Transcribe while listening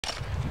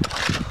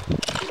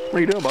What are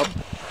you doing, Bob?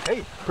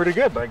 Hey, pretty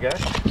good, by gosh.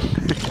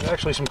 There's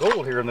actually some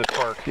gold here in this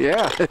park.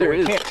 Yeah, there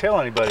is. We can't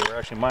tell anybody we're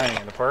actually mining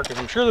in the park, and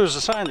I'm sure there's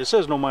a sign that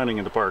says no mining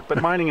in the park,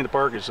 but mining in the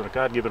park is a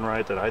God-given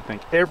right that I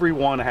think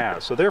everyone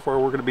has. So therefore,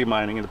 we're going to be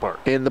mining in the park.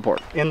 In the park.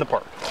 In the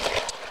park.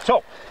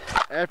 So,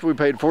 after we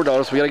paid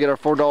 $4, we got to get our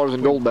 $4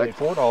 in gold back. We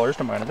paid $4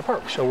 to mine in the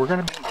park, so we're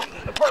going to be mining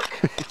in the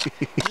park.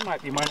 We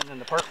might be mining in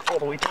the park all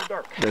the way till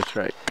dark. That's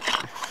right.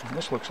 And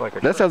this looks like a...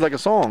 That sounds like a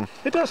song.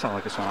 It does sound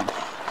like a song.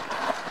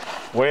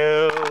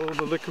 Well,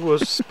 the liquor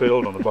was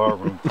spilled on the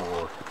barroom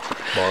floor.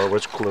 Bar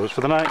was closed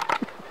for the night.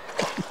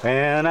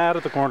 And out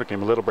of the corner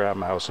came a little brown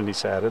mouse, and he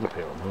sat in the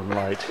pale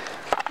moonlight.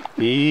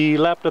 He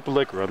lapped up the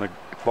liquor on the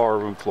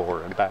barroom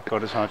floor, and back on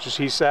his haunches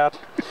he sat.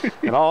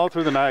 And all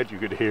through the night you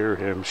could hear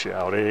him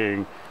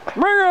shouting,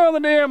 "Bring on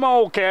the damn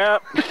old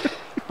cat!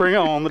 Bring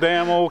on the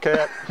damn old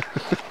cat!"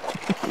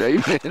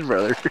 Amen,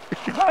 brother.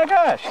 My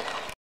gosh.